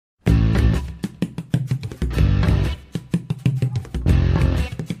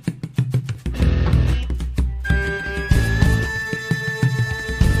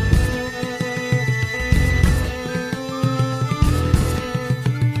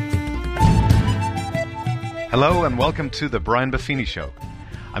Hello and welcome to the Brian Buffini Show.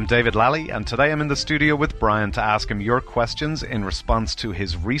 I'm David Lally, and today I'm in the studio with Brian to ask him your questions in response to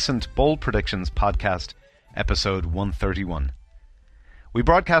his recent Bold Predictions podcast, episode 131. We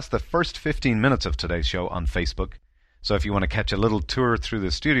broadcast the first 15 minutes of today's show on Facebook, so if you want to catch a little tour through the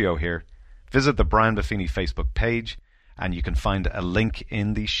studio here, visit the Brian Buffini Facebook page, and you can find a link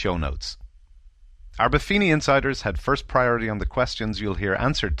in the show notes. Our Buffini insiders had first priority on the questions you'll hear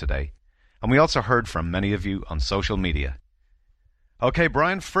answered today, and we also heard from many of you on social media. Okay,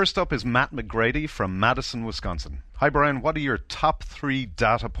 Brian, first up is Matt McGrady from Madison, Wisconsin. Hi, Brian. What are your top 3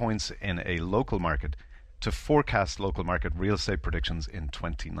 data points in a local market to forecast local market real estate predictions in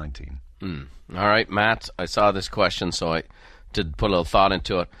 2019? All right, Matt, I saw this question, so I did put a little thought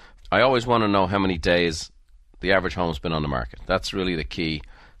into it. I always want to know how many days the average home's been on the market. That's really the key.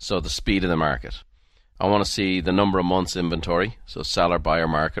 So the speed of the market. I want to see the number of months inventory, so seller-buyer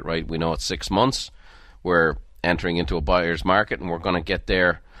market, right? We know it's 6 months. We're entering into a buyer's market, and we're going to get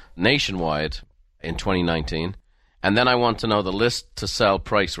there nationwide in 2019. And then I want to know the list-to-sell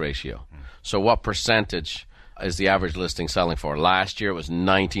price ratio. So what percentage is the average listing selling for? Last year it was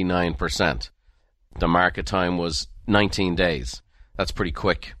 99%. The market time was 19 days. That's pretty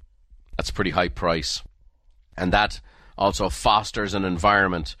quick. That's a pretty high price. And that also fosters an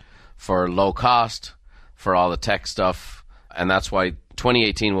environment for low cost, for all the tech stuff, and that's why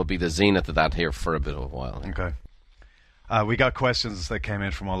 2018 will be the zenith of that here for a bit of a while. Okay. We got questions that came in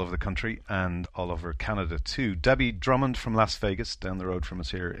from all over the country and all over Canada too. Debbie Drummond from Las Vegas, down the road from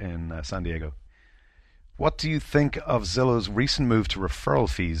us here in San Diego. What do you think of Zillow's recent move to referral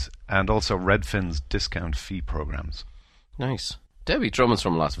fees and also Redfin's discount fee programs? Nice. Debbie Drummond's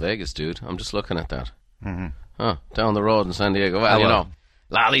from Las Vegas, dude. I'm just looking at that. Mm-hmm. Huh, down the road in San Diego. Well, you know,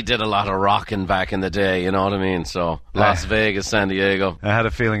 Lally did a lot of rocking back in the day, you know what I mean? So, Las Vegas, San Diego. I had a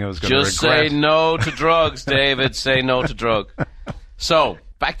feeling I was going to regret. Just say no to drugs, David. Say no to drug. So,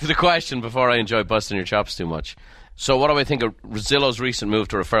 back to the question before I enjoy busting your chops too much. So, what do I think of Zillow's recent move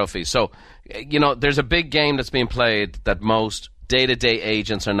to referral fees? So, you know, there's a big game that's being played that most day-to-day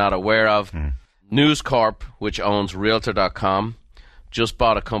agents are not aware of. News Corp, which owns Realtor.com, just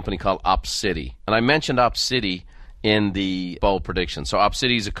bought a company called OpCity. And I mentioned OpCity in the Bold Prediction. So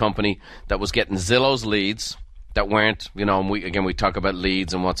OpCity is a company that was getting Zillow's leads that weren't, you know, and we talk about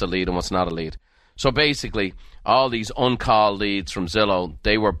leads and what's a lead and what's not a lead. So basically, all these uncalled leads from Zillow,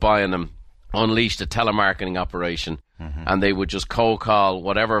 they were buying them, unleashed a telemarketing operation, and they would just cold call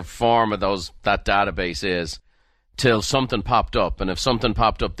whatever form of that database is till something popped up. And if something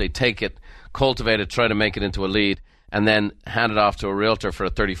popped up, they'd take it, cultivate it, try to make it into a lead, and then hand it off to a realtor for a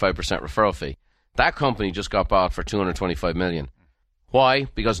 35% referral fee. That company just got bought for $225 million. Why?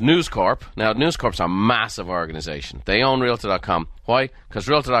 Because News Corp, now News Corp's a massive organization. They own Realtor.com. Why? Because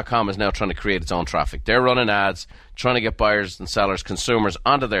Realtor.com is now trying to create its own traffic. They're running ads, trying to get buyers and sellers, consumers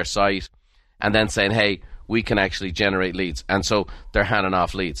onto their site, and then saying, hey, we can actually generate leads. And so they're handing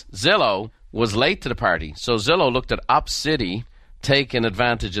off leads. Zillow was late to the party. So Zillow looked at OpCity taking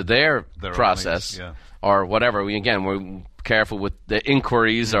advantage of their process, or whatever. We're careful with the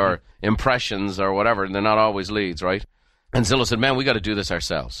inquiries or impressions or whatever. They're not always leads, right? And Zillow said, man, we got to do this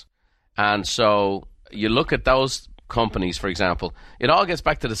ourselves. And so you look at those companies, for example, it all gets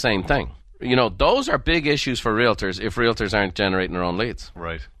back to the same thing. You know, those are big issues for realtors if realtors aren't generating their own leads.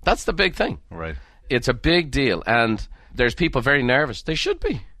 Right. That's the big thing. Right. It's a big deal. And there's people very nervous. They should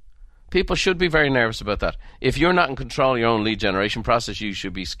be. People should be very nervous about that. If you're not in control of your own lead generation process, you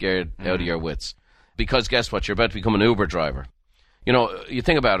should be scared out of your wits. Because guess what? You're about to become an Uber driver. You know, you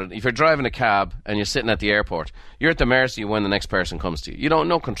think about it. If you're driving a cab and you're sitting at the airport, you're at the mercy of when the next person comes to you. You don't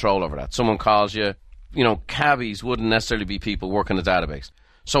no control over that. Someone calls you. You know, cabbies wouldn't necessarily be people working a database.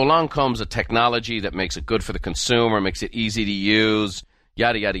 So along comes a technology that makes it good for the consumer, makes it easy to use,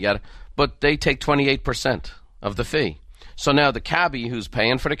 yada, yada, yada. But they take 28% of the fee. So now the cabbie who's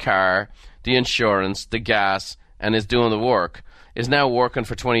paying for the car, the insurance, the gas, and is doing the work is now working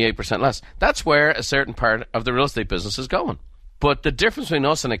for 28% less. That's where a certain part of the real estate business is going. But the difference between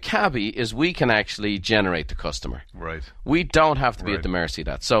us and a cabbie is we can actually generate the customer. Right. We don't have to be at the mercy of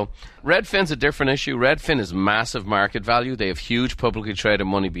that. So Redfin's a different issue. Redfin is massive market value. They have huge publicly traded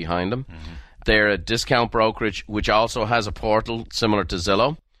money behind them. They're a discount brokerage, which also has a portal similar to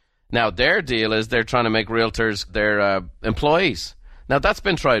Zillow. Now, their deal is they're trying to make realtors their employees. Now, that's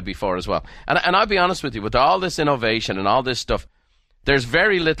been tried before as well. And I'll be honest with you, with all this innovation and all this stuff, there's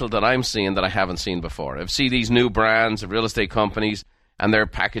very little that I'm seeing that I haven't seen before. I've seen these new brands of real estate companies, and they're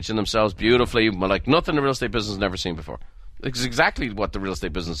packaging themselves beautifully, like nothing the real estate business has never seen before. It's exactly what the real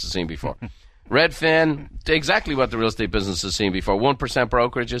estate business has seen before. Redfin, exactly what the real estate business has seen before. 1%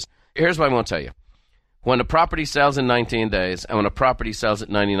 brokerages. Here's what I want to tell you. When a property sells in 19 days and when a property sells at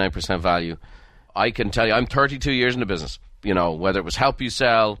 99% value, I can tell you, I'm 32 years in the business. You know, whether it was Help You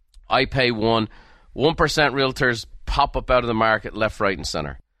Sell, I Pay 1% realtors pop up out of the market left, right, and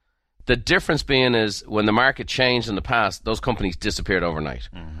center. The difference being is when the market changed in the past, those companies disappeared overnight.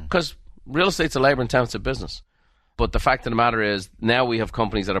 Because real estate's a labor-intensive business. But the fact of the matter is, now we have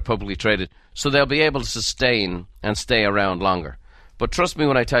companies that are publicly traded, so they'll be able to sustain and stay around longer. But trust me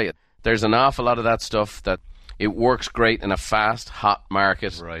when I tell you, there's an awful lot of that stuff that it works great in a fast, hot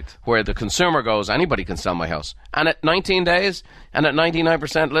market where the consumer goes, anybody can sell my house. And at 19 days and at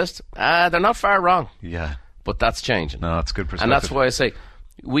 99% list, they're not far wrong. Yeah. But that's changing. No, that's good perspective. And that's why I say,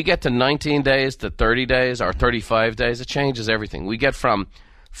 we get to 19 days to 30 days or 35 days, it changes everything. We get from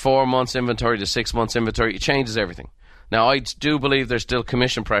 4 months inventory to 6 months inventory, it changes everything. Now, I do believe there's still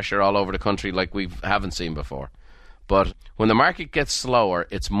commission pressure all over the country like we haven't seen before. But when the market gets slower,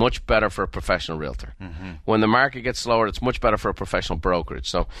 it's much better for a professional realtor. When the market gets slower, it's much better for a professional brokerage.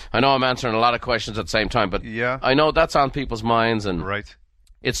 So I know I'm answering a lot of questions at the same time, but I know that's on people's minds. And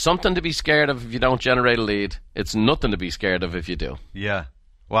it's something to be scared of if you don't generate a lead. It's nothing to be scared of if you do. Yeah.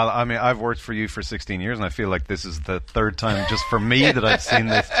 Well, I mean, I've worked for you for 16 years, and I feel like this is the third time just for me that I've seen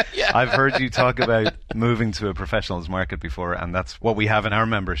this. I've heard you talk about moving to a professionals market before, and that's what we have in our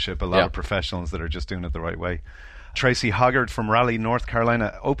membership, a lot of professionals that are just doing it the right way. Tracy Hoggard from Raleigh, North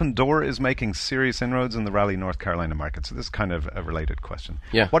Carolina. Open Door is making serious inroads in the Raleigh, North Carolina market. So this is kind of a related question.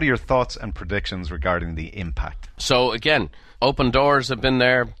 What are your thoughts and predictions regarding the impact? So again, Open Doors have been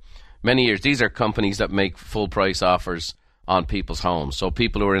there many years. These are companies that make full price offers on people's homes. So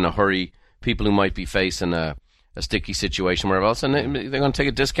people who are in a hurry, people who might be facing a sticky situation wherever else, and they're going to take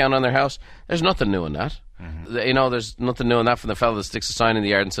a discount on their house. There's nothing new in that. You know, there's nothing new in that from the fellow that sticks a sign in the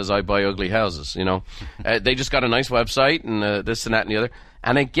yard and says, I buy ugly houses, you know. They just got a nice website and this and that and the other.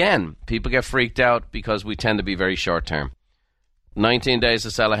 And again, people get freaked out because we tend to be very short term. 19 days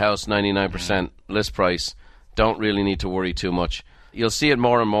to sell a house, 99% list price. Don't really need to worry too much. You'll see it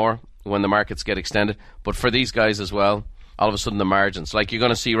more and more when the markets get extended. But for these guys as well, all of a sudden the margins, like you're going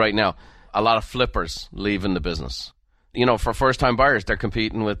to see right now, a lot of flippers leaving the business. You know, for first-time buyers, they're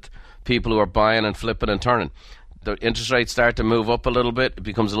competing with people who are buying and flipping and turning. The interest rates start to move up a little bit. It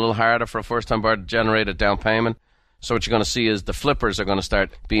becomes a little harder for a first-time buyer to generate a down payment. So what you're going to see is the flippers are going to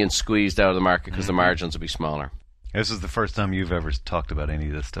start being squeezed out of the market because the margins will be smaller. This is the first time you've ever talked about any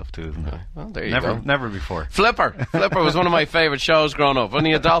of this stuff too, isn't it? Well, there you go. Never before. Flipper was one of my favourite shows growing up. Wasn't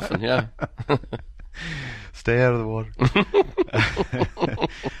he a dolphin? Yeah. Stay out of the water.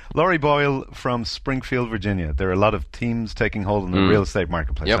 Laurie Boyle from Springfield, Virginia. There are a lot of teams taking hold in the real estate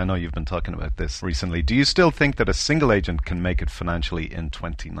marketplace. I know you've been talking about this recently. Do you still think that a single agent can make it financially in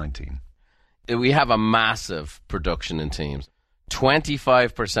 2019? We have a massive production in teams.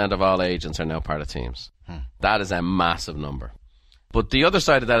 25% of all agents are now part of teams. That is a massive number. But the other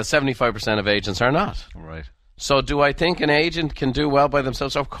side of that is 75% of agents are not. Right. So do I think an agent can do well by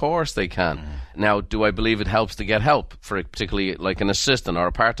themselves? Of course they can. Now, do I believe it helps to get help, for particularly like an assistant or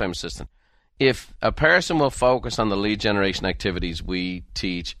a part-time assistant? If a person will focus on the lead generation activities we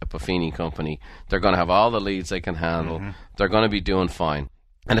teach at Buffini Company, they're going to have all the leads they can handle. They're going to be doing fine.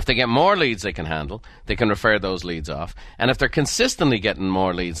 And if they get more leads they can handle, they can refer those leads off. And if they're consistently getting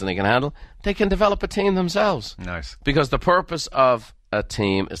more leads than they can handle, they can develop a team themselves. Nice. Because the purpose of a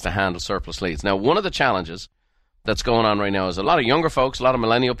team is to handle surplus leads. Now, one of the challenges that's going on right now is a lot of younger folks, a lot of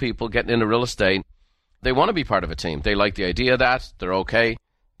millennial people getting into real estate. They want to be part of a team. They like the idea of that. They're okay.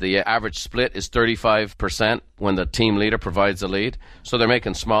 The average split is 35% when the team leader provides the lead. So they're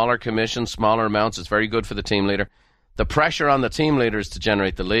making smaller commissions, smaller amounts. It's very good for the team leader. The pressure on the team leaders to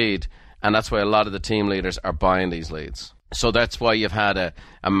generate the lead, and that's why a lot of the team leaders are buying these leads. So that's why you've had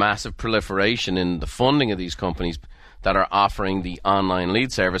a massive proliferation in the funding of these companies that are offering the online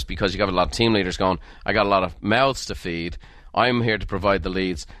lead service, because you got a lot of team leaders going, I got a lot of mouths to feed. I'm here to provide the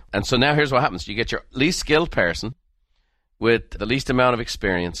leads. And so now here's what happens. You get your least skilled person with the least amount of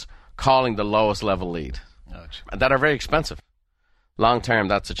experience calling the lowest level lead. That are very expensive. Long term,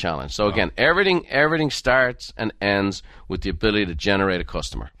 that's a challenge. So again, everything starts and ends with the ability to generate a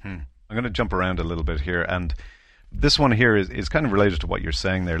customer. I'm going to jump around a little bit here. And this one here is kind of related to what you're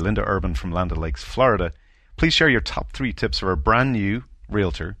saying there. Linda Urban from Land O'Lakes, Florida. Please share your top 3 tips for a brand new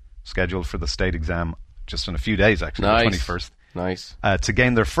realtor scheduled for the state exam just in a few days, actually, the 21st. Nice. To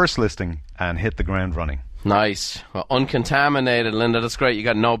gain their first listing and hit the ground running. Nice. Well, uncontaminated, Linda. That's great. You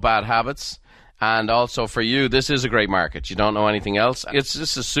got no bad habits. And also for you, this is a great market. You don't know anything else. It's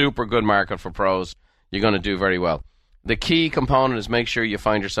just a super good market for pros. You're going to do very well. The key component is make sure you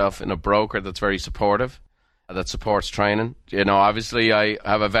find yourself in a broker that's very supportive, that supports training. You know, obviously I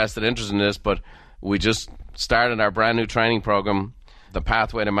have a vested interest in this, but We just started our brand new training program, the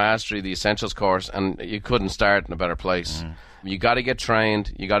Pathway to Mastery, the Essentials course, and you couldn't start in a better place. You got to get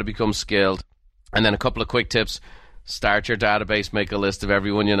trained, you got to become skilled, and then a couple of quick tips. Start your database, make a list of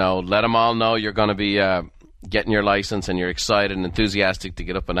everyone you know, let them all know you're going to be getting your license and you're excited and enthusiastic to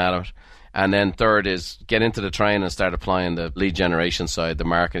get up and at it. And then third is get into the training and start applying the lead generation side, the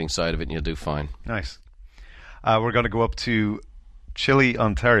marketing side of it, and you'll do fine. Nice. We're going to go up to Chile,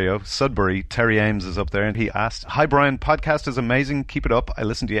 Ontario, Sudbury. Terry Ames is up there, and he asked, "Hi Brian, podcast is amazing. Keep it up. I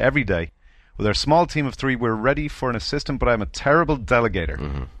listen to you every day. With our small team of 3, we're ready for an assistant, but I'm a terrible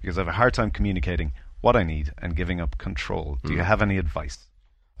delegator because I have a hard time communicating what I need and giving up control. Do you have any advice?"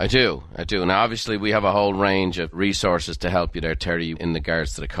 I do. Now, obviously, we have a whole range of resources to help you there, Terry, in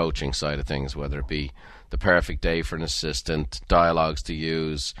regards to the coaching side of things, whether it be the perfect day for an assistant, dialogues to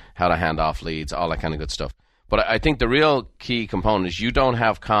use, how to hand off leads, all that kind of good stuff. But I think the real key component is you don't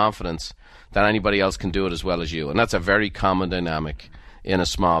have confidence that anybody else can do it as well as you. And that's a very common dynamic in a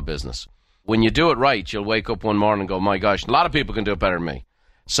small business. When you do it right, you'll wake up one morning and go, my gosh, a lot of people can do it better than me.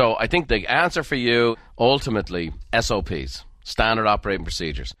 So I think the answer for you, ultimately, SOPs, standard operating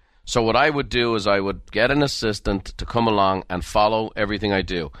procedures. So what I would do is I would get an assistant to come along and follow everything I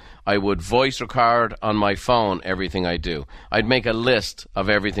do. I would voice record on my phone everything I do. I'd make a list of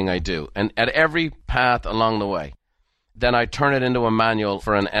everything I do. And at every path along the way, then I turn it into a manual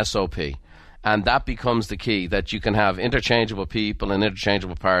for an SOP. And that becomes the key, that you can have interchangeable people and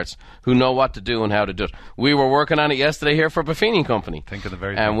interchangeable parts who know what to do and how to do it. We were working on it yesterday here for Buffini Company. Think of the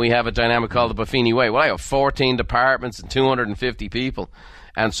very and we have a dynamic called the Buffini Way. Well, I have 14 departments and 250 people.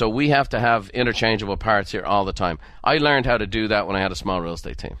 And so we have to have interchangeable parts here all the time. I learned how to do that when I had a small real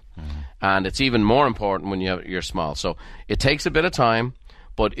estate team. And it's even more important when you're small. So it takes a bit of time,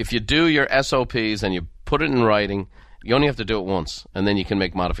 but if you do your SOPs and you put it in writing, you only have to do it once, and then you can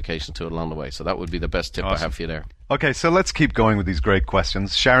make modifications to it along the way. So that would be the best tip I have for you there. Okay, so let's keep going with these great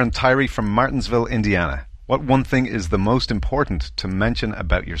questions. Sharon Tyree from Martinsville, Indiana. What one thing is the most important to mention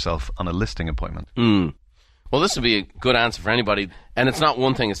about yourself on a listing appointment? Well, this would be a good answer for anybody. And it's not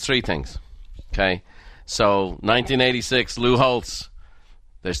one thing, it's 3 things. Okay? So, 1986, Lou Holtz.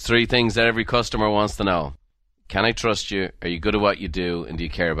 There's 3 things that every customer wants to know. Can I trust you? Are you good at what you do? And do you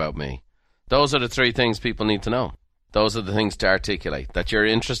care about me? Those are the 3 things people need to know. Those are the things to articulate. That you're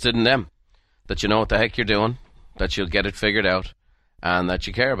interested in them. That you know what the heck you're doing. That you'll get it figured out. And that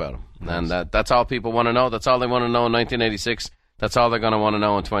you care about them. Nice. And that's all people want to know. That's all they want to know in 1986. That's all they're going to want to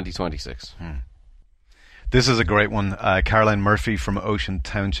know in 2026. This is a great one. Caroline Murphy from Ocean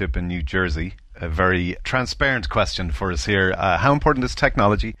Township in New Jersey. A very transparent question for us here. How important is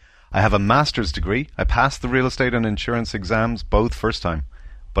technology? I have a master's degree. I passed the real estate and insurance exams, both first time,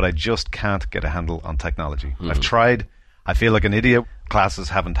 but I just can't get a handle on technology. I've tried. I feel like an idiot. Classes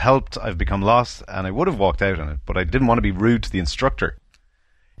haven't helped. I've become lost, and I would have walked out on it, but I didn't want to be rude to the instructor.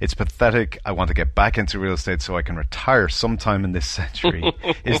 It's pathetic. I want to get back into real estate so I can retire sometime in this century.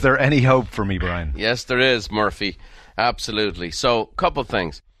 Is there any hope for me, Brian? Yes, there is, Murphy. Absolutely. So, a couple of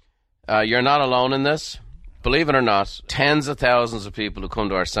things. You're not alone in this. Believe it or not, tens of thousands of people who come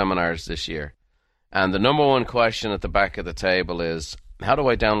to our seminars this year. And the number one question at the back of the table is, how do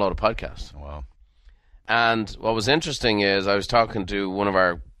I download a podcast? Wow. And what was interesting is I was talking to one of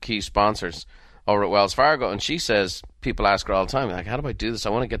our key sponsors over at Wells Fargo, and she says, people ask her all the time, like, how do I do this?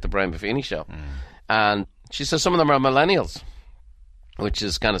 I want to get the Brian Buffini show. And she says some of them are millennials, which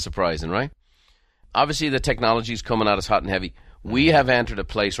is kind of surprising, right? Obviously, the technology is coming at us hot and heavy. We have entered a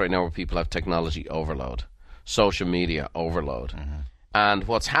place right now where people have technology overload, social media overload. And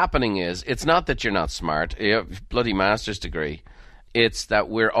what's happening is, it's not that you're not smart, you have a bloody master's degree. It's that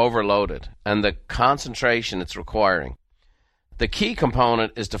we're overloaded, and the concentration it's requiring. The key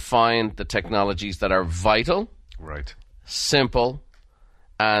component is to find the technologies that are vital, right, simple,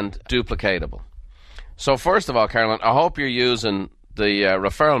 and duplicatable. So first of all, Caroline, I hope you're using the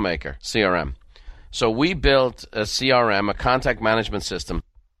Referral Maker CRM. So we built a CRM, a contact management system,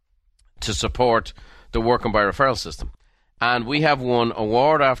 to support the Working by Referral system. And we have won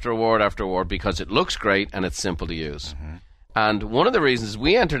award after award after award because it looks great and it's simple to use. And one of the reasons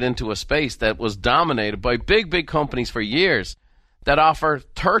we entered into a space that was dominated by big companies for years that offer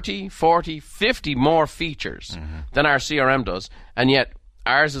 30, 40, 50 more features than our CRM does, and yet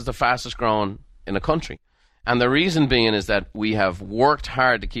ours is the fastest growing in the country. And the reason being is that we have worked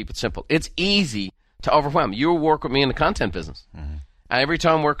hard to keep it simple. It's easy to overwhelm. You work with me in the content business. And every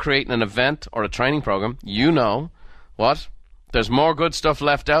time we're creating an event or a training program, you know what? There's more good stuff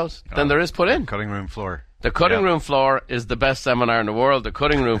left out than there is put in. Cutting room floor. The cutting room floor is the best seminar in the world. The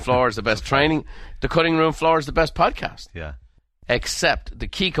cutting room floor is the best training. The cutting room floor is the best podcast. Yeah. except the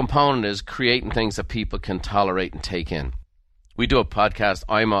key component is creating things that people can tolerate and take in. We do a podcast.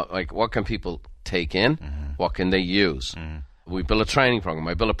 Like, what can people take in? What can they use? We build a training program.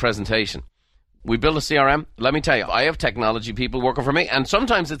 I build a presentation. We build a CRM. Let me tell you, I have technology people working for me, and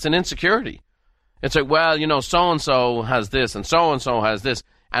sometimes it's an insecurity. It's like, well, so-and-so has this, and so-and-so has this,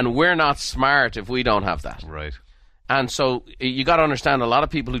 and we're not smart if we don't have that. Right. And so you got to understand, a lot of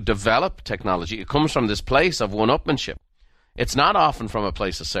people who develop technology, it comes from this place of one-upmanship. It's not often from a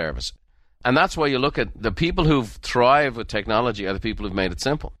place of service. And that's why you look at the people who've thrived with technology are the people who've made it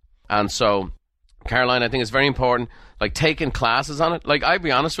simple. And so, Caroline, I think it's very important, like taking classes on it. Like, I'll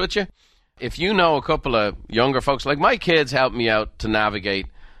be honest with you, if you know a couple of younger folks, like my kids help me out to navigate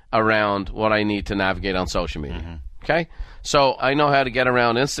around what I need to navigate on social media. Okay? So I know how to get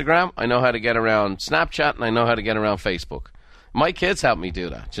around Instagram, I know how to get around Snapchat, and I know how to get around Facebook. My kids help me do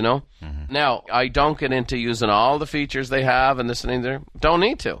that, Now, I don't get into using all the features they have and this and that. Don't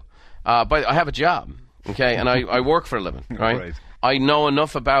need to. But I have a job, okay, and I work for a living, right? I know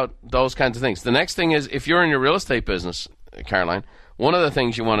enough about those kinds of things. The next thing is, if you're in your real estate business, Caroline, one of the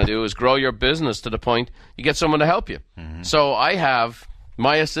things you want to do is grow your business to the point you get someone to help you. So I have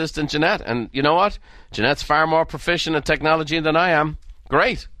my assistant, Jeanette, and you know what? Jeanette's far more proficient at technology than I am.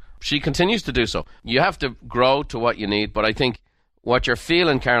 Great. She continues to do so. You have to grow to what you need, but I think what you're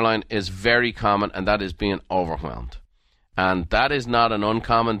feeling, Caroline, is very common, and that is being overwhelmed. And that is not an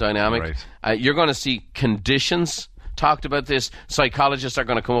uncommon dynamic. Right. You're going to see conditions talked about this. Psychologists are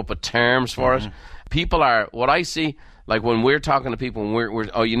going to come up with terms for it. People are, what I see, like when we're talking to people, and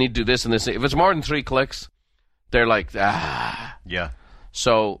we're you need to do this and this. If it's more than 3 clicks, they're like, Yeah.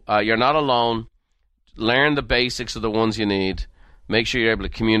 So you're not alone. Learn the basics of the ones you need. Make sure you're able to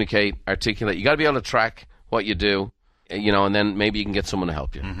communicate, articulate. You got to be able to track what you do, and then maybe you can get someone to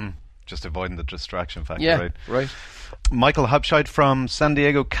help you. Just avoiding the distraction factor, Yeah, right. Michael Habscheid from San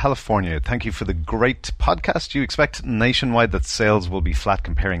Diego, California. Thank you for the great podcast. You expect nationwide that sales will be flat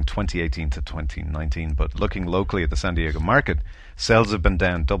comparing 2018 to 2019, but looking locally at the San Diego market, sales have been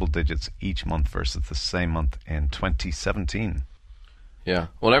down double digits each month versus the same month in 2017. Yeah.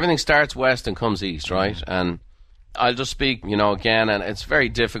 Well, everything starts west and comes east, right? And I'll just speak, again, and it's very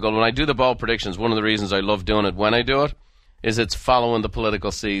difficult. When I do the bold predictions, one of the reasons I love doing it when I do it is it's following the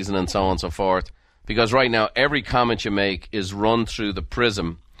political season and so on and so forth. Because right now, every comment you make is run through the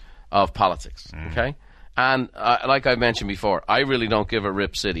prism of politics, okay? And like I mentioned before, I really don't give a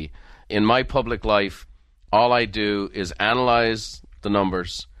rip city. In my public life, all I do is analyze the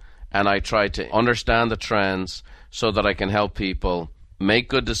numbers, and I try to understand the trends so that I can help people make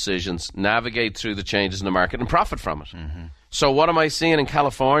good decisions, navigate through the changes in the market, and profit from it. So what am I seeing in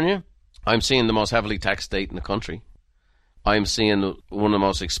California? I'm seeing the most heavily taxed state in the country. I'm seeing one of the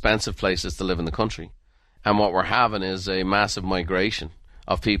most expensive places to live in the country. And what we're having is a massive migration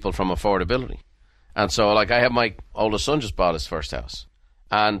of people from affordability. And so, like, I have my oldest son just bought his first house.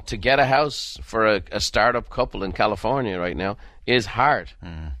 And to get a house for a startup couple in California right now is hard.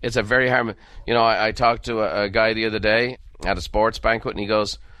 It's a very hard... I talked to a guy the other day at a sports banquet, and he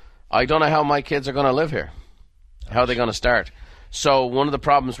goes, I don't know how my kids are going to live here. How are they going to start? So one of the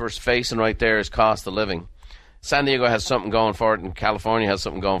problems we're facing right there is cost of living. San Diego has something going for it, and California has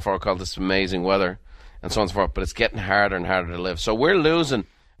something going for it called this amazing weather, and so on and so forth, but it's getting harder and harder to live. So we're losing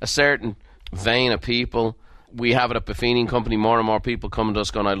a certain vein of people. We have it at Buffini Company. More and more people coming to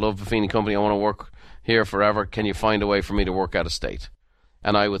us going, I love Buffini Company, I want to work here forever. Can you find a way for me to work out of state?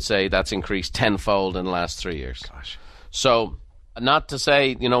 And I would say that's increased tenfold in the last 3 years. Gosh. So, not to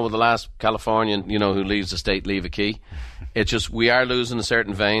say, with the last Californian, who leaves the state, leave a key. It's just we are losing a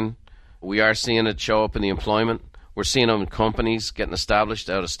certain vein. We are seeing it show up in the employment. We're seeing them in companies getting established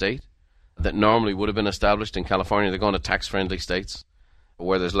out of state that normally would have been established in California. They're going to tax-friendly states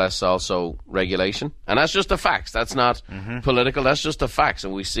where there's less also regulation. And that's just the facts. That's not political. That's just the facts.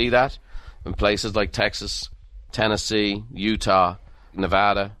 And we see that in places like Texas, Tennessee, Utah,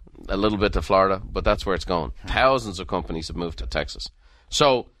 Nevada, a little bit to Florida, but that's where it's going. Thousands of companies have moved to Texas.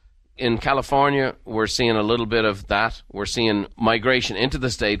 So in California, we're seeing a little bit of that. We're seeing migration into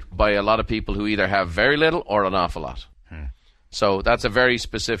the state by a lot of people who either have very little or an awful lot. So that's a very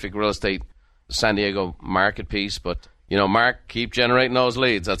specific real estate San Diego market piece. But, Mark, keep generating those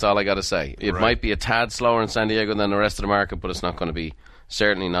leads. That's all I got to say. It might be a tad slower in San Diego than the rest of the market, but it's not going to be,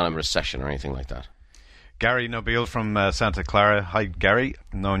 certainly not a recession or anything like that. Gary Nobile from Santa Clara. Hi, Gary.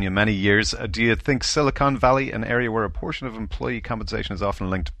 Known you many years. Do you think Silicon Valley, an area where a portion of employee compensation is often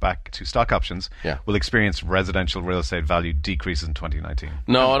linked back to stock options, will experience residential real estate value decreases in 2019?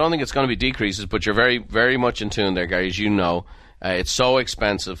 No, I don't think it's going to be decreases, but you're very, very much in tune there, Gary. As you know, it's so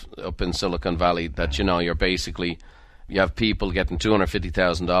expensive up in Silicon Valley that, you're basically... You have people getting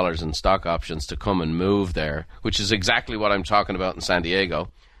 $250,000 in stock options to come and move there, which is exactly what I'm talking about in San Diego,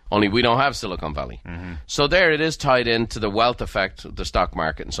 only we don't have Silicon Valley. So there it is tied into the wealth effect of the stock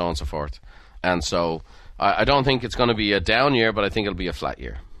market and so on and so forth. And so I don't think it's going to be a down year, but I think it'll be a flat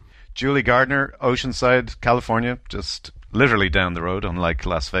year. Julie Gardner, Oceanside, California, just literally down the road, unlike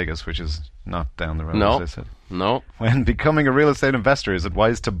Las Vegas, which is not down the road, No, as I said. no. When becoming a real estate investor, is it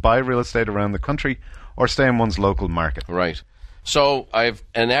wise to buy real estate around the country or stay in one's local market? Right. So I've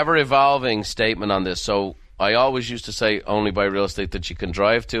an ever-evolving statement on this. So I always used to say only buy real estate that you can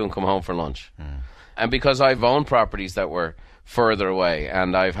drive to and come home for lunch. And because I've owned properties that were further away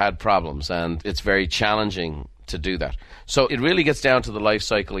and I've had problems and it's very challenging to do that. So it really gets down to the life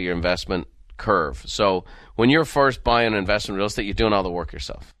cycle of your investment curve. So when you're first buying an investment in real estate, you're doing all the work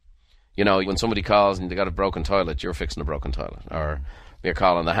yourself. You know, when somebody calls and they got a broken toilet, you're fixing a broken toilet, or you're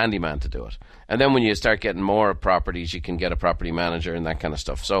calling the handyman to do it. And then when you start getting more properties, you can get a property manager and that kind of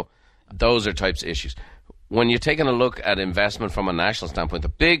stuff. So those are types of issues. When you're taking a look at investment from a national standpoint, the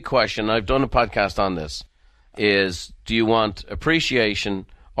big question, I've done a podcast on this, is do you want appreciation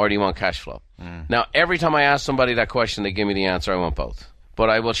or do you want cash flow? Now, every time I ask somebody that question, they give me the answer, I want both. But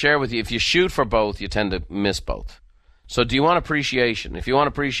I will share with you, if you shoot for both, you tend to miss both. So do you want appreciation? If you want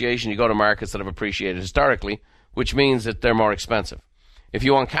appreciation, you go to markets that have appreciated historically, which means that they're more expensive. If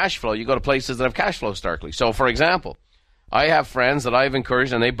you want cash flow, you go to places that have cash flow historically. So, for example, I have friends that I've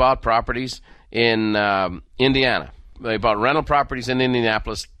encouraged, and they bought properties in Indiana. They bought rental properties in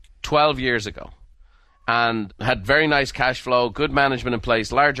Indianapolis 12 years ago and had very nice cash flow, good management in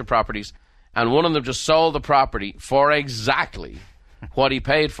place, larger properties, and one of them just sold the property for exactly what he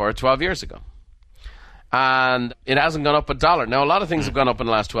paid for it 12 years ago. And it hasn't gone up $1. Now, a lot of things have gone up in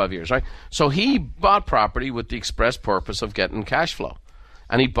the last 12 years, right? So he bought property with the express purpose of getting cash flow,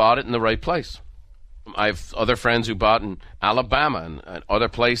 and he bought it in the right place. I have other friends who bought in Alabama and other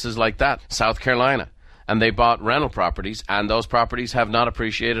places like that, South Carolina, and they bought rental properties, and those properties have not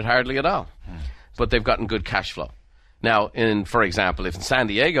appreciated hardly at all, but they've gotten good cash flow. Now, for example, if in San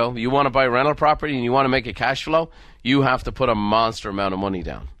Diego you want to buy a rental property and you want to make a cash flow, you have to put a monster amount of money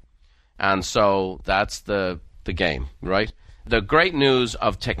down. And so that's the game, right? The great news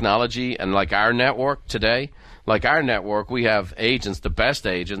of technology and like our network today, we have agents, the best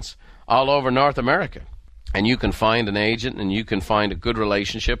agents, all over North America. And you can find an agent and you can find a good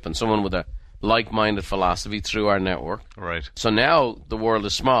relationship and someone with a like-minded philosophy through our network. Right. So now the world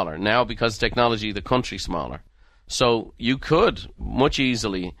is smaller. Now because of technology, the country's smaller. So you could much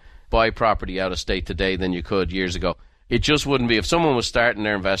easily buy property out of state today than you could years ago. It just wouldn't be. If someone was starting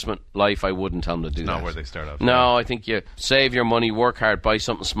their investment life, I wouldn't tell them to do that. Not where they start off. No, I think you save your money, work hard, buy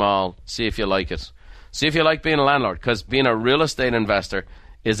something small, see if you like it. See if you like being a landlord, because being a real estate investor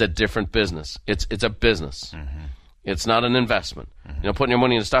is a different business. It's a business. It's not an investment. You know, putting your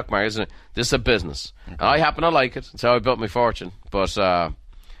money in the stock market, isn't it? This is a business. Okay. I happen to like it. It's how I built my fortune. But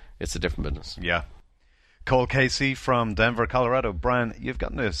it's a different business. Yeah. Cole Casey from Denver, Colorado. Brian, you've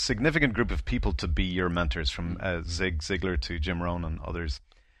gotten a significant group of people to be your mentors, from Zig Ziglar to Jim Rohn and others.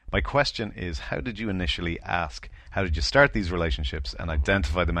 My question is, how did you initially ask? How did you start these relationships and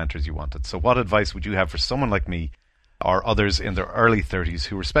identify the mentors you wanted? So what advice would you have for someone like me or others in their early 30s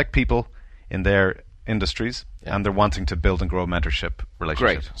who respect people in their industries and they're wanting to build and grow a mentorship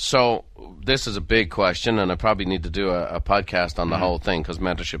relationship? Great. So this is a big question, and I probably need to do a podcast on the whole thing because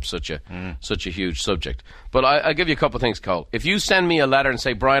mentorship's such a huge subject. But I'll give you a couple of things, Cole. If you send me a letter and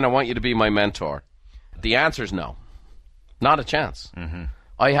say, Brian, I want you to be my mentor, the answer is no. Not a chance.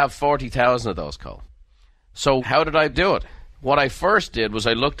 I have 40,000 of those, Cole. So how did I do it? What I first did was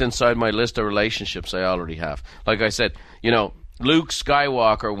I looked inside my list of relationships I already have. Like I said, you know, Luke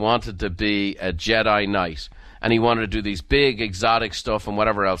Skywalker wanted to be a Jedi Knight, and he wanted to do these big exotic stuff and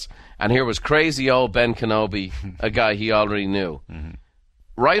whatever else. And here was crazy old Ben Kenobi, a guy he already knew.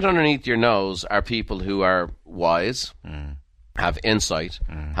 Right underneath your nose are people who are wise, have insight,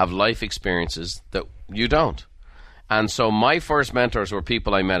 have life experiences that you don't. And so my first mentors were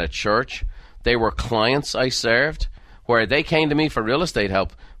people I met at church. They were clients I served, where they came to me for real estate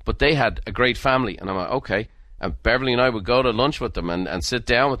help, but they had a great family. And I'm like, okay. And Beverly and I would go to lunch with them and sit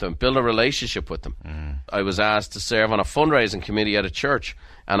down with them, build a relationship with them. I was asked to serve on a fundraising committee at a church,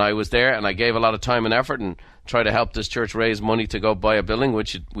 and I was there, and I gave a lot of time and effort and tried to help this church raise money to go buy a building,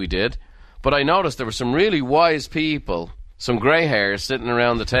 which we did. But I noticed there were some really wise people, some grey hairs sitting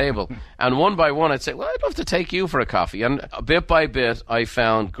around the table, and one by one I'd say, well, I'd love to take you for a coffee. And bit by bit, I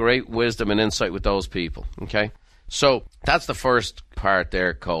found great wisdom and insight with those people, okay? So that's the first part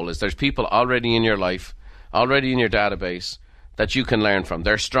there, Cole, is there's people already in your life, already in your database, that you can learn from.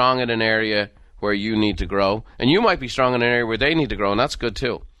 They're strong in an area where you need to grow, and you might be strong in an area where they need to grow, and that's good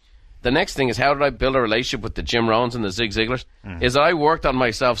too. The next thing is, how did I build a relationship with the Jim Rohns and the Zig Ziglars? Is that I worked on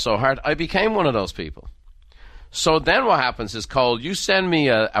myself so hard, I became one of those people. So then what happens is, Cole, you send me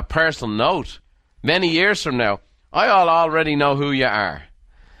a personal note many years from now, I'll already know who you are,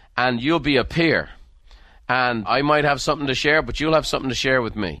 and you'll be a peer, and I might have something to share, but you'll have something to share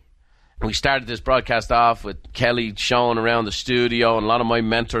with me. We started this broadcast off with Kelly showing around the studio and a lot of my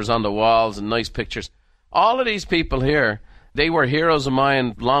mentors on the walls and nice pictures. All of these people here, they were heroes of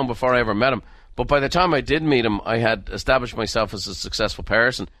mine long before I ever met them. But by the time I did meet them, I had established myself as a successful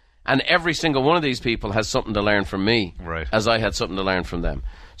person. And every single one of these people has something to learn from me, right, as I had something to learn from them.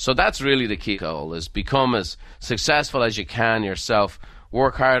 So that's really the key goal, is become as successful as you can yourself.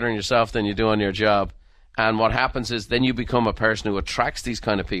 Work harder on yourself than you do on your job. And what happens is then you become a person who attracts these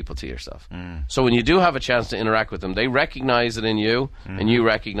kind of people to yourself. So when you do have a chance to interact with them, they recognize it in you, and you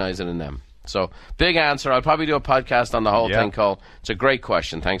recognize it in them. So big answer. I'll probably do a podcast on the whole thing, Cole. It's a great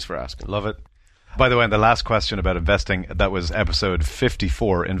question. Thanks for asking. Love it. By the way, the last question about investing, that was episode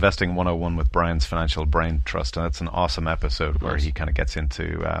 54, Investing 101 with Brian's Financial Brain Trust. And that's an awesome episode where he kind of gets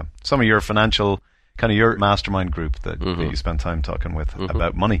into some of your financial, kind of your mastermind group that you spend time talking with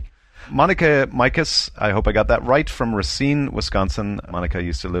about money. Monica Mikas, I hope I got that right, from Racine, Wisconsin. Monica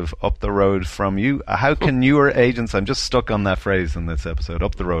used to live up the road from you. How can newer agents, I'm just stuck on that phrase in this episode,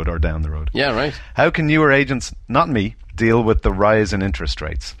 up the road or down the road. Yeah, right. How can newer agents, not me, deal with the rise in interest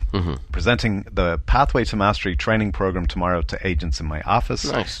rates? Presenting the Pathway to Mastery training program tomorrow to agents in my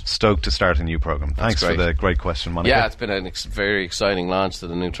office. Nice. Stoked to start a new program. Thanks for the great question, Monica. Yeah, it's been a very exciting launch to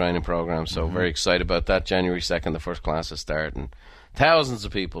the new training program, so very excited about that. January 2nd, the first class is starting. Thousands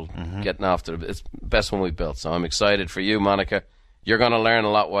of people getting after it. It's the best one we've built. So I'm excited for you, Monica. You're going to learn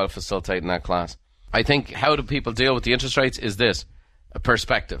a lot while facilitating that class. I think how do people deal with the interest rates is this, a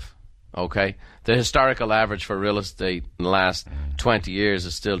perspective. Okay? The historical average for real estate in the last 20 years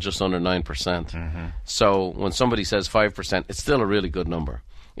is still just under 9%. So when somebody says 5%, it's still a really good number.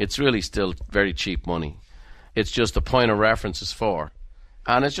 It's really still very cheap money. It's just a point of reference is 4.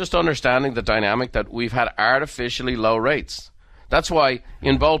 And it's just understanding the dynamic that we've had artificially low rates. That's why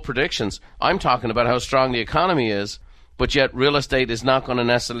in bold predictions, I'm talking about how strong the economy is, but yet real estate is not going to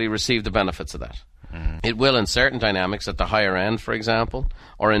necessarily receive the benefits of that. It will in certain dynamics at the higher end, for example,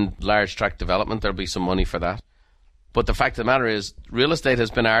 or in large tract development, there'll be some money for that. But the fact of the matter is, real estate has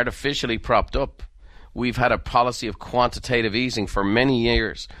been artificially propped up. We've had a policy of quantitative easing for many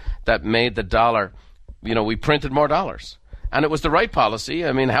years that made the dollar, we printed more dollars. And it was the right policy.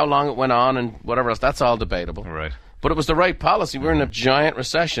 I mean, how long it went on and whatever else, that's all debatable. Right. But it was the right policy. We were in a giant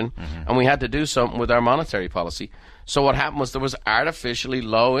recession, and we had to do something with our monetary policy. So what happened was there was artificially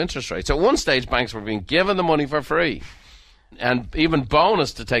low interest rates. At one stage, banks were being given the money for free, and even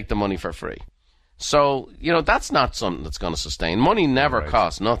bonus to take the money for free. So, that's not something that's going to sustain. Money never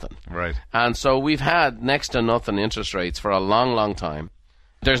costs nothing. Right. And so we've had next to nothing interest rates for a long, long time.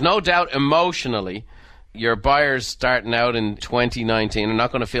 There's no doubt emotionally your buyers starting out in 2019 are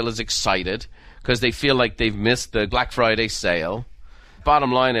not going to feel as excited because they feel like they've missed the Black Friday sale.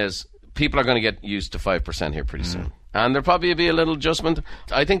 Bottom line is, people are going to get used to 5% here pretty soon. And there'll probably be a little adjustment.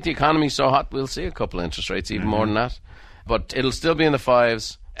 I think the economy's so hot, we'll see a couple of interest rates, even more than that. But it'll still be in the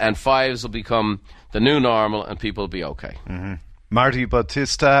 5s, and 5s will become the new normal, and people will be okay. Marty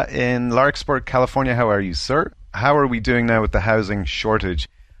Bautista in Larkspur, California. How are you, sir? How are we doing now with the housing shortage?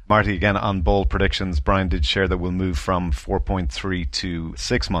 Marty, again, on bold predictions, Brian did share that we'll move from 4.3 to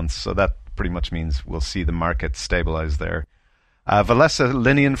 6 months. So that pretty much means we'll see the market stabilize there. Valessa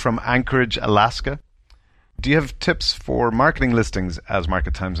Linian from Anchorage, Alaska. Do you have tips for marketing listings as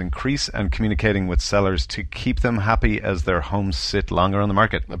market times increase and communicating with sellers to keep them happy as their homes sit longer on the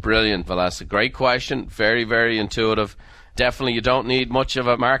market? Brilliant, Valessa. Great question. Very, very intuitive. Definitely you don't need much of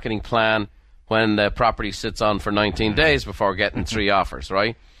a marketing plan when the property sits on for 19 days before getting 3 offers,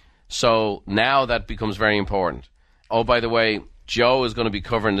 right? So now that becomes very important. Oh, by the way, Joe is going to be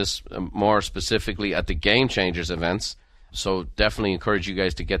covering this more specifically at the Game Changers events. So definitely encourage you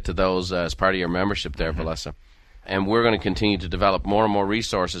guys to get to those as part of your membership there, Valessa. And we're going to continue to develop more and more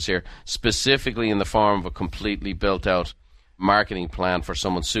resources here, specifically in the form of a completely built-out marketing plan for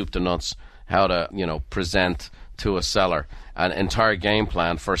someone soup to nuts, how to, present to a seller, an entire game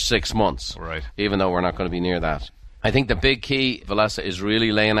plan for 6 months, right? Even though we're not going to be near that. I think the big key, Valessa, is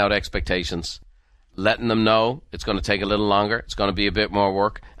really laying out expectations, letting them know it's going to take a little longer, it's going to be a bit more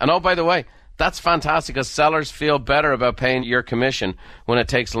work. And oh, by the way, that's fantastic because sellers feel better about paying your commission when it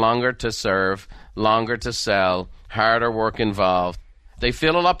takes longer to serve, longer to sell, harder work involved. They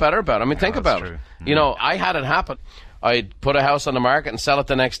feel a lot better about it. I mean, think about it. I had it happen. I'd put a house on the market and sell it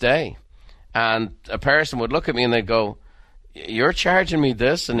the next day. And a person would look at me and they'd go, "You're charging me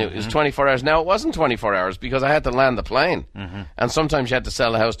this?" And it was 24 hours. Now, it wasn't 24 hours because I had to land the plane. And sometimes you had to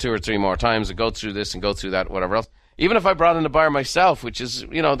sell the house 2 or 3 more times and go through this and go through that, whatever else. Even if I brought in a buyer myself, which is,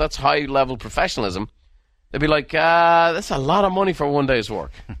 that's high-level professionalism, they'd be like, that's a lot of money for one day's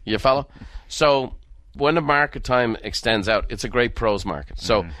work. You follow? So when the market time extends out, it's a great pros market.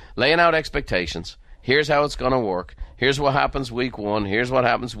 So laying out expectations, here's how it's going to work. Here's what happens week 1. Here's what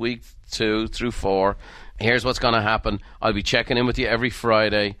happens week 2 through 4. Here's what's going to happen. I'll be checking in with you every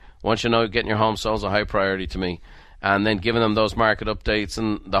Friday. Once you know getting your home sold is a high priority to me. And then giving them those market updates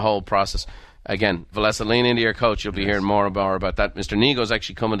and the whole process. Again, Valesa, lean into your coach. You'll be hearing more about that. Mr. Nigo's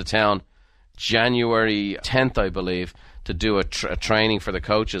actually coming to town January 10th, I believe, to do a training for the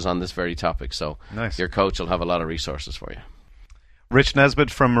coaches on this very topic. So your coach will have a lot of resources for you. Rich Nesbitt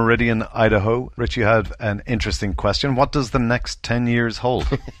from Meridian, Idaho. Rich, you have an interesting question. What does the next 10 years hold?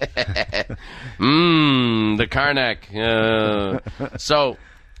 The Karnak. So,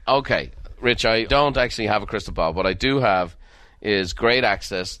 okay, Rich, I don't actually have a crystal ball. What I do have is great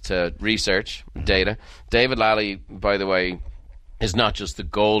access to research, data. David Lally, by the way, is not just the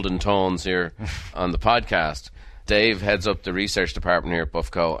golden tones here on the podcast. Dave heads up the research department here at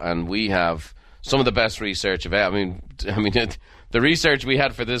Buffco, and we have some of the best research available. I mean, the research we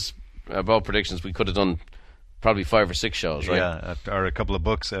had for this Bold Predictions, we could have done probably 5 or 6 shows, right? Yeah, or a couple of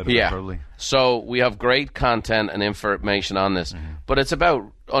books out of it, probably. So we have great content and information on this, but it's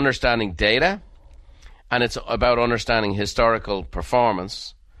about understanding data, and it's about understanding historical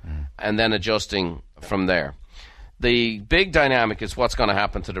performance, and then adjusting from there. The big dynamic is what's going to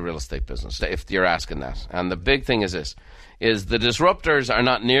happen to the real estate business, if you're asking that. And the big thing is this, is the disruptors are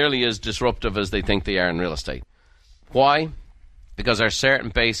not nearly as disruptive as they think they are in real estate. Why? Because there are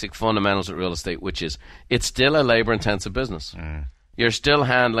certain basic fundamentals of real estate, which is it's still a labor-intensive business. You're still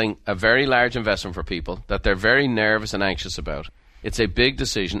handling a very large investment for people that they're very nervous and anxious about. It's a big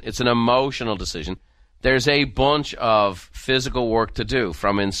decision. It's an emotional decision. There's a bunch of physical work to do,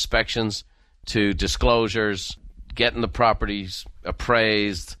 from inspections to disclosures, getting the properties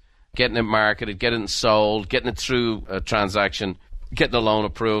appraised, getting it marketed, getting it sold, getting it through a transaction, getting the loan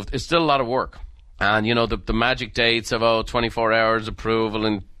approved. It's still a lot of work. And, the magic dates of, 24 hours approval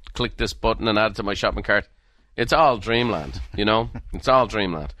and click this button and add it to my shopping cart. It's all dreamland, It's all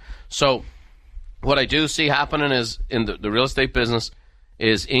dreamland. So what I do see happening is in the real estate business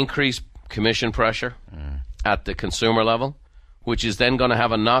is increased commission pressure at the consumer level, which is then going to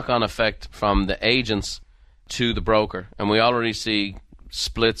have a knock-on effect from the agents to the broker. And we already see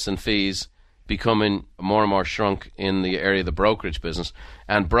splits and fees becoming more and more shrunk in the area of the brokerage business.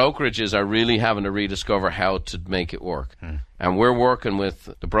 And brokerages are really having to rediscover how to make it work. And we're working with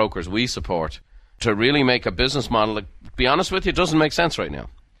the brokers we support to really make a business model that, to be honest with you, doesn't make sense right now.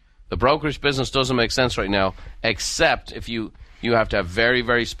 The brokerage business doesn't make sense right now, except if you have to have very,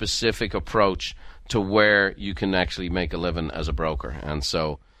 very specific approach to where you can actually make a living as a broker. And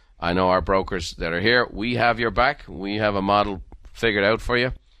so I know our brokers that are here, we have your back. We have a model figured out for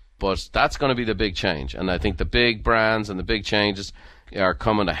you. But that's going to be the big change. And I think the big brands and the big changes are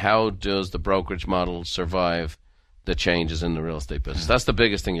coming to how does the brokerage model survive the changes in the real estate business. That's the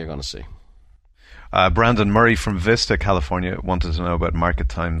biggest thing you're going to see. Brandon Murray from Vista, California, wanted to know about market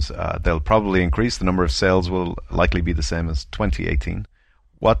times. They'll probably increase. The number of sales will likely be the same as 2018.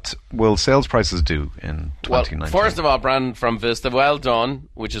 What will sales prices do in 2019? Well, first of all, Brandon from Vista, well done,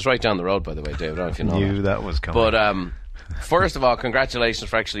 which is right down the road, by the way, David. I don't know if you know knew that was coming. But first of all, congratulations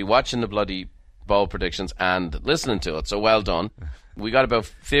for actually watching the bloody Bold Predictions and listening to it. So well done. We got about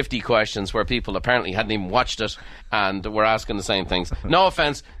 50 questions where people apparently hadn't even watched it and were asking the same things. No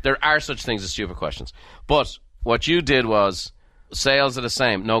offense, there are such things as stupid questions. But what you did was sales are the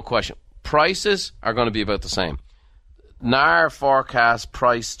same, no question. Prices are going to be about the same. NAR forecast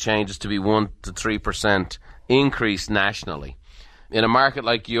price changes to be 1 to 3% increase nationally. In a market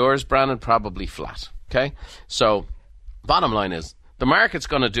like yours, Brandon, probably flat. Okay? So, bottom line is, the market's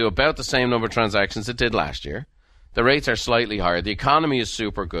going to do about the same number of transactions it did last year. The rates are slightly higher. The economy is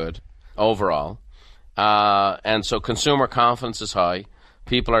super good overall. And so consumer confidence is high.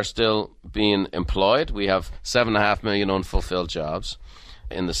 People are still being employed. We have 7.5 million unfulfilled jobs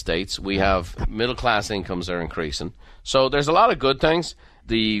in the States. We have middle-class incomes are increasing. So there's a lot of good things.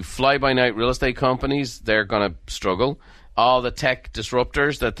 The fly-by-night real estate companies, they're going to struggle. All the tech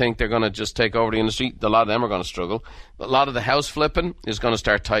disruptors that think they're going to just take over the industry, a lot of them are going to struggle. A lot of the house flipping is going to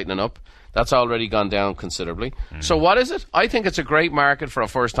start tightening up. That's already gone down considerably. So what is it? I think it's a great market for a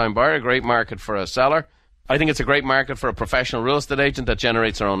first-time buyer, a great market for a seller. I think it's a great market for a professional real estate agent that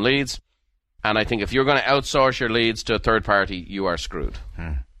generates their own leads. And I think if you're going to outsource your leads to a third party, you are screwed.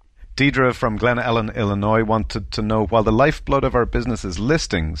 Deidre from Glen Ellen, Illinois, wanted to know, while the lifeblood of our business is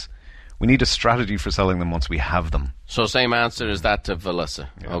listings, we need a strategy for selling them once we have them. So same answer as that to Valissa,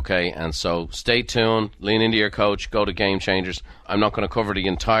 okay? And so stay tuned, lean into your coach, go to Game Changers. I'm not going to cover the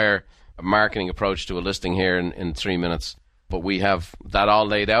entire marketing approach to a listing here in 3 minutes, but we have that all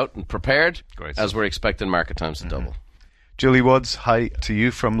laid out and prepared as we're expecting market times to double. Julie Woods, hi to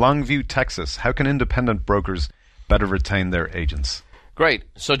you from Longview, Texas. How can independent brokers better retain their agents? Great.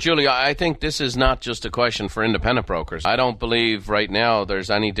 So, Julie, I think this is not just a question for independent brokers. I don't believe right now there's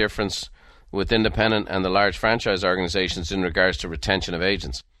any difference with independent and the large franchise organizations in regards to retention of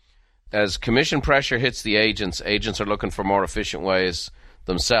agents. As commission pressure hits the agents, agents are looking for more efficient ways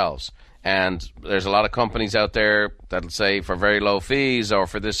themselves. And there's a lot of companies out there that'll say for very low fees or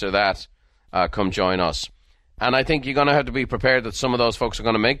for this or that, come join us. And I think you're going to have to be prepared that some of those folks are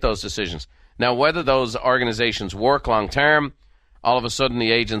going to make those decisions. Now, whether those organizations work long term, all of a sudden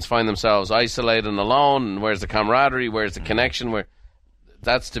the agents find themselves isolated and alone, and where's the camaraderie, where's the connection,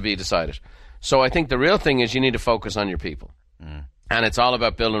 that's to be decided. So I think the real thing is you need to focus on your people. And it's all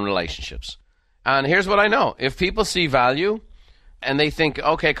about building relationships. And here's what I know. If people see value and they think,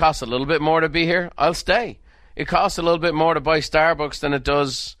 okay, it costs a little bit more to be here, I'll stay. It costs a little bit more to buy Starbucks than it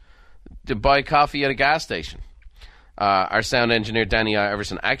does to buy coffee at a gas station. Our sound engineer, Danny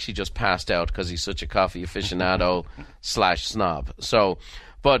Iverson, actually just passed out because he's such a coffee aficionado / snob. So,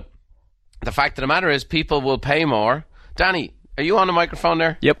 but the fact of the matter is people will pay more. Danny, are you on the microphone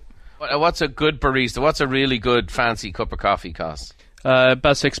there? Yep. What's a good barista? What's a really good fancy cup of coffee cost?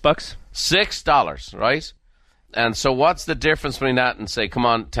 About $6. $6, right? And so what's the difference between that and say, come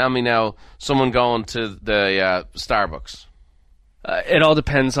on, tell me now, someone going to the Starbucks? It all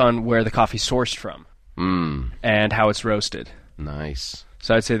depends on where the coffee's sourced from and how it's roasted. Nice.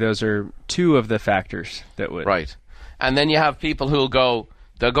 So I'd say those are two of the factors that would... Right. And then you have people they'll go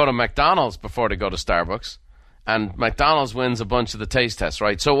to McDonald's before they go to Starbucks, and McDonald's wins a bunch of the taste tests,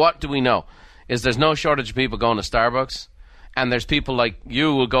 right? So what do we know? Is there's no shortage of people going to Starbucks, and there's people like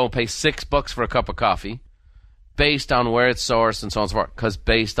you who will go pay $6 for a cup of coffee based on where it's sourced and so on and so forth, because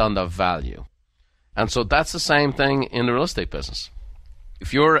based on the value. And so that's the same thing in the real estate business.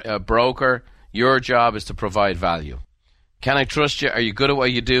 If you're a broker, your job is to provide value. Can I trust you? Are you good at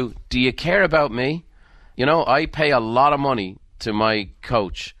what you do? Do you care about me? You know, I pay a lot of money to my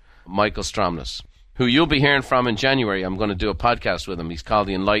coach, Michael Stromness, who you'll be hearing from in January. I'm going to do a podcast with him. He's called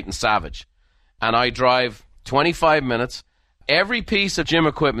The Enlightened Savage. And I drive 25 minutes. Every piece of gym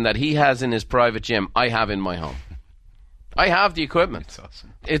equipment that he has in his private gym, I have in my home. I have the equipment. That's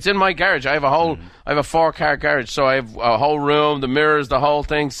awesome. It's in my garage. I have I have a 4-car garage, so I have a whole room, the mirrors, the whole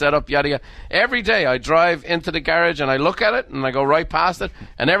thing set up, yada yada. Every day I drive into the garage and I look at it and I go right past it.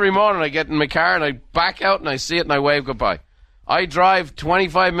 And every morning I get in my car and I back out and I see it and I wave goodbye. I drive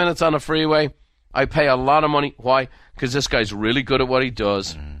 25 minutes on a freeway. I pay a lot of money. Why? Because this guy's really good at what he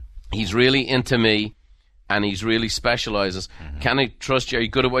does. He's really into me, and he's really specializes. Can I trust you? Are you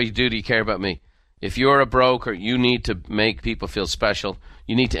good at what you do? Do you care about me? If you're a broker, you need to make people feel special.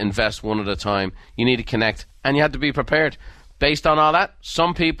 You need to invest one at a time. You need to connect, and you have to be prepared. Based on all that,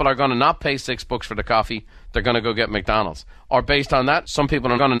 some people are going to not pay $6 for the coffee. They're going to go get McDonald's. Or based on that, some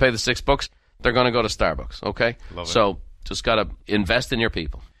people are going to pay the $6. They're going to go to Starbucks. Okay? So just got to invest in your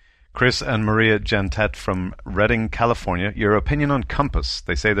people. Chris and Maria Gentet from Redding, California. Your opinion on Compass?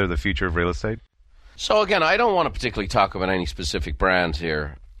 They say they're the future of real estate. So again, I don't want to particularly talk about any specific brand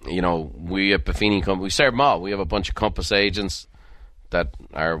here. You know, we at Buffini Company, we serve them all. We have a bunch of Compass agents that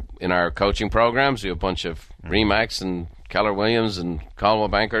are in our coaching programs. We have a bunch of Remax and Keller Williams and Caldwell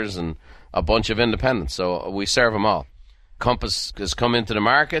Bankers and a bunch of independents. So we serve them all. Compass has come into the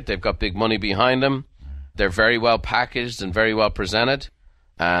market. They've got big money behind them. They're very well packaged and very well presented.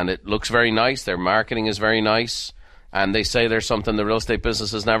 And it looks very nice. Their marketing is very nice. And they say there's something the real estate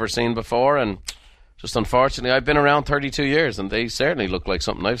business has never seen before. And just unfortunately, I've been around 32 years, and they certainly look like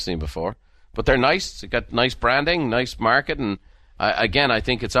something I've seen before. But they're nice. They've got nice branding, nice market. And again, I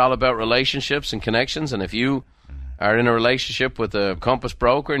think it's all about relationships and connections. And if you are in a relationship with a Compass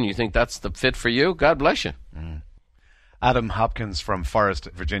broker and you think that's the fit for you, God bless you. Adam Hopkins from Forest,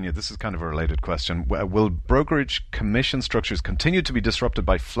 Virginia. This is kind of a related question. Will brokerage commission structures continue to be disrupted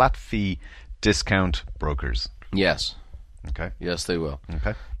by flat fee discount brokers? Yes. Okay. Yes, they will.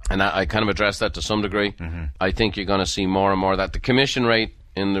 Okay. And I kind of addressed that to some degree. I think you're going to see more and more of that. The commission rate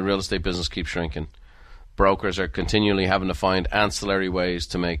in the real estate business keeps shrinking. Brokers are continually having to find ancillary ways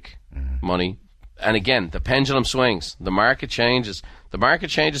to make money. And again, the pendulum swings. The market changes. The market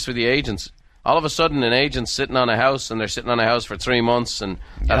changes for the agents. All of a sudden, an agent's sitting on a house, and they're sitting on a house for 3 months, and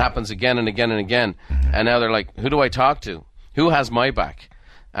that happens again and again and again. And now they're like, who do I talk to? Who has my back?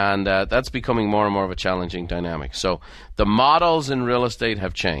 And that's becoming more and more of a challenging dynamic. So the models in real estate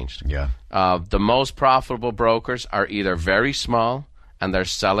have changed. Yeah. The most profitable brokers are either very small and they're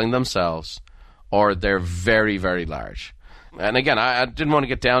selling themselves, or they're very, very large. And again, I didn't want to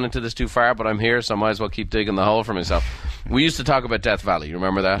get down into this too far, but I'm here, so I might as well keep digging the hole for myself. We used to talk about Death Valley. You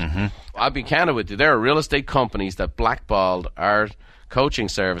remember that? Mm-hmm. I'll be candid with you. There are real estate companies that blackballed our coaching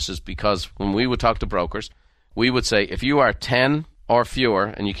services because when we would talk to brokers, we would say, if you are 10 or fewer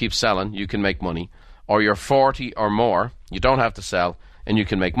and you keep selling, you can make money. Or you're 40 or more, you don't have to sell, and you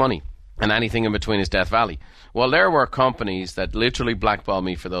can make money. And anything in between is Death Valley. Well, there were companies that literally blackballed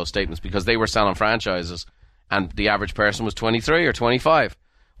me for those statements because they were selling franchises and the average person was 23 or 25.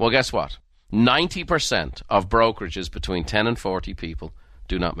 Well, guess what? 90% of brokerages between 10 and 40 people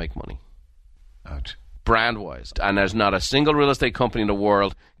do not make money. Ouch. Brand-wise. And there's not a single real estate company in the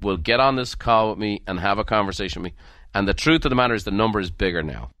world will get on this call with me and have a conversation with me. And the truth of the matter is the number is bigger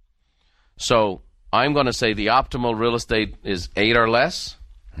now. So I'm going to say the optimal real estate is 8 or less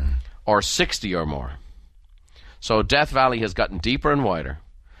or 60 or more. So Death Valley has gotten deeper and wider.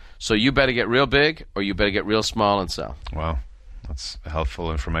 So you better get real big or you better get real small and sell. Wow. That's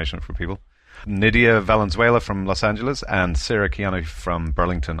helpful information for people. Nydia Valenzuela from Los Angeles and Sarah Keanu from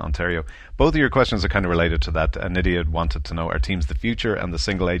Burlington, Ontario. Both of your questions are kind of related to that. Nydia wanted to know, are teams the future and the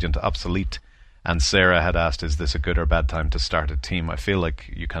single agent obsolete? And Sarah had asked, is this a good or bad time to start a team? I feel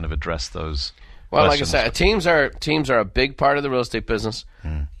like you kind of addressed those Well, questions. like I said, teams are a big part of the real estate business.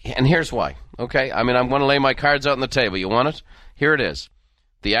 And here's why. Okay? I mean, I'm going to lay my cards out on the table. You want it? Here it is.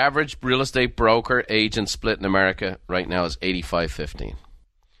 The average real estate broker agent split in America right now is 85-15.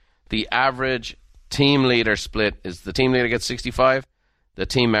 The average team leader split is the team leader gets 65, the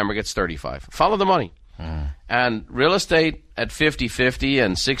team member gets 35. Follow the money. And real estate at 50-50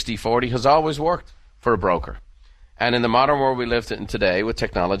 and 60-40 has always worked for a broker. And in the modern world we live in today with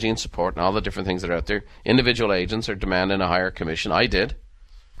technology and support and all the different things that are out there, individual agents are demanding a higher commission. I did.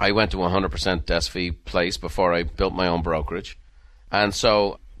 I went to 100% desk fee place before I built my own brokerage. And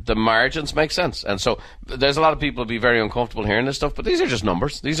so the margins make sense. And so there's a lot of people who be very uncomfortable hearing this stuff, but these are just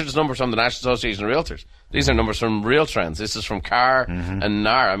numbers. These are just numbers from the National Association of Realtors. These are numbers from Real Trends. This is from CAR and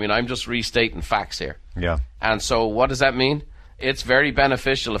NAR. I mean, I'm just restating facts here. Yeah. And so what does that mean? It's very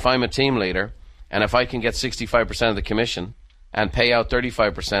beneficial if I'm a team leader and if I can get 65% of the commission and pay out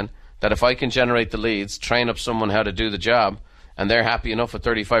 35%, that if I can generate the leads, train up someone how to do the job, and they're happy enough with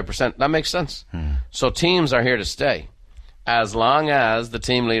 35%, that makes sense. So teams are here to stay, as long as the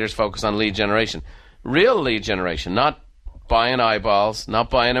team leaders focus on lead generation. Real lead generation, not buying eyeballs, not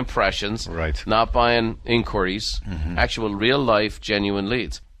buying impressions, Right. not buying inquiries, actual real-life, genuine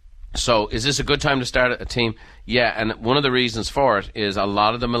leads. So is this a good time to start a team? Yeah, and one of the reasons for it is a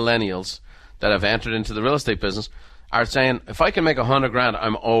lot of the millennials that have entered into the real estate business are saying, if I can make $100,000,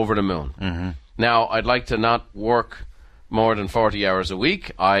 I'm over the moon. Now, I'd like to not work more than 40 hours a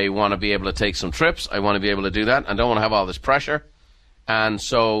week. I want to be able to take some trips. I want to be able to do that. I don't want to have all this pressure. And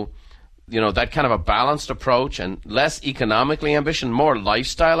so, you know, that kind of a balanced approach and less economically ambition, more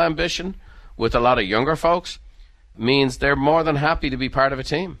lifestyle ambition with a lot of younger folks means they're more than happy to be part of a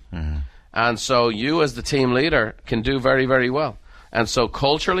team. And so you as the team leader can do very, very well. And so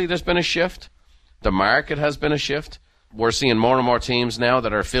culturally there's been a shift. The market has been a shift. We're seeing more and more teams now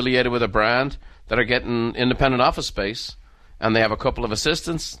that are affiliated with a brand that are getting independent office space, and they have a couple of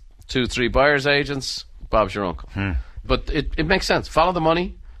assistants, 2-3 buyer's agents. Bob's your uncle. But it makes sense. Follow the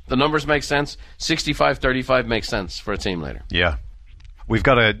money. The numbers make sense. 65-35 makes sense for a team leader. Yeah. We've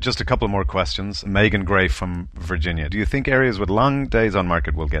got just a couple more questions. Megan Gray from Virginia. Do you think areas with long days on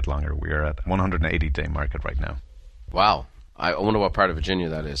market will get longer? We are at 180-day market right now. Wow. I wonder what part of Virginia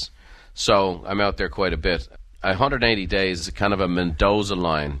that is. So I'm out there quite a bit. 180 days is kind of a Mendoza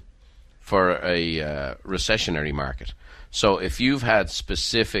line for a recessionary market. So if you've had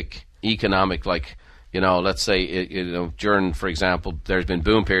specific economic, like, you know, let's say, during, for example, there's been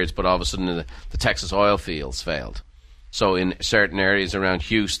boom periods, but all of a sudden the Texas oil fields failed. So in certain areas around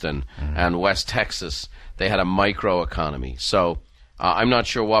Houston and West Texas, they had a micro economy. So I'm not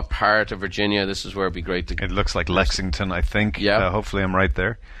sure what part of Virginia. This is where it'd be great to. It looks like Lexington, I think. Yeah. Hopefully I'm right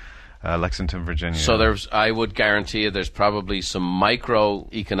there. Lexington, Virginia. So I would guarantee you there's probably some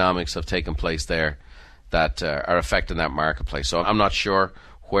microeconomics have taken place there that are affecting that marketplace. So I'm not sure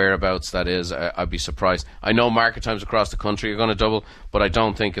whereabouts that is. I'd be surprised. I know market times across the country are going to double, but I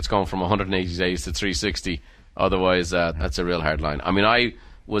don't think it's going from 180 days to 360. Otherwise, that's a real hard line. I mean, I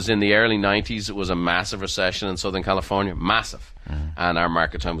was in the early 90s. It was a massive recession in Southern California. Massive. And our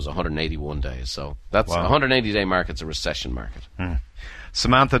market time was 181 days. So that's a 180-day market's a recession market.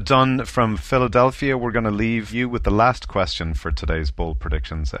 Samantha Dunn from Philadelphia, we're going to leave you with the last question for today's bold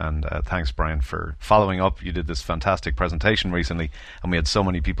predictions. And thanks, Brian, for following up. You did this fantastic presentation recently, and we had so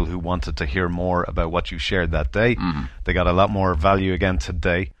many people who wanted to hear more about what you shared that day. They got a lot more value again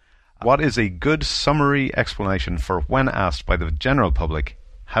today. What is a good summary explanation for when asked by the general public,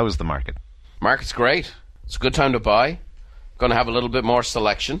 how is the market? Market's great. It's a good time to buy. Going to have a little bit more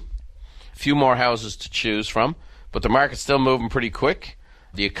selection. A few more houses to choose from. But the market's still moving pretty quick.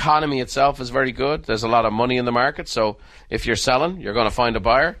 The economy itself is very good. There's a lot of money in the market. So if you're selling, you're going to find a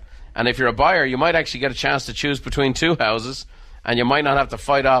buyer. And if you're a buyer, you might actually get a chance to choose between two houses. And you might not have to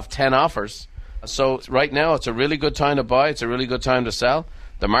fight off 10 offers. So right now, it's a really good time to buy. It's a really good time to sell.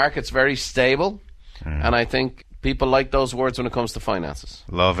 The market's very stable. And I think people like those words when it comes to finances.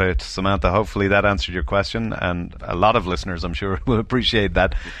 Love it. Samantha, hopefully that answered your question. And a lot of listeners, I'm sure, will appreciate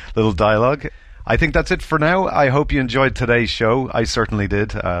that little dialogue. I think that's it for now. I hope you enjoyed today's show. I certainly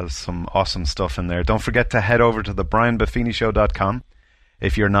did. Some awesome stuff in there. Don't forget to head over to thebrianbuffinishow.com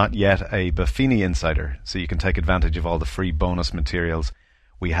if you're not yet a Buffini insider, so you can take advantage of all the free bonus materials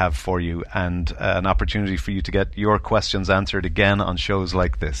we have for you, and an opportunity for you to get your questions answered again on shows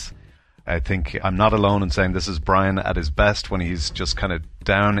like this. I think I'm not alone in saying this is Brian at his best when he's just kind of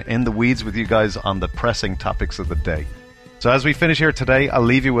down in the weeds with you guys on the pressing topics of the day. So as we finish here today, I'll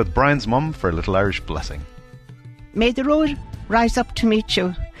leave you with Brian's mum for a little Irish blessing. May the road rise up to meet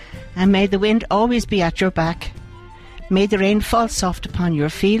you, and may the wind always be at your back. May the rain fall soft upon your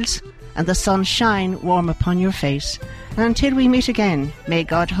fields, and the sun shine warm upon your face. And until we meet again, may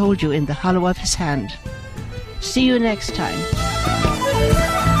God hold you in the hollow of his hand. See you next time.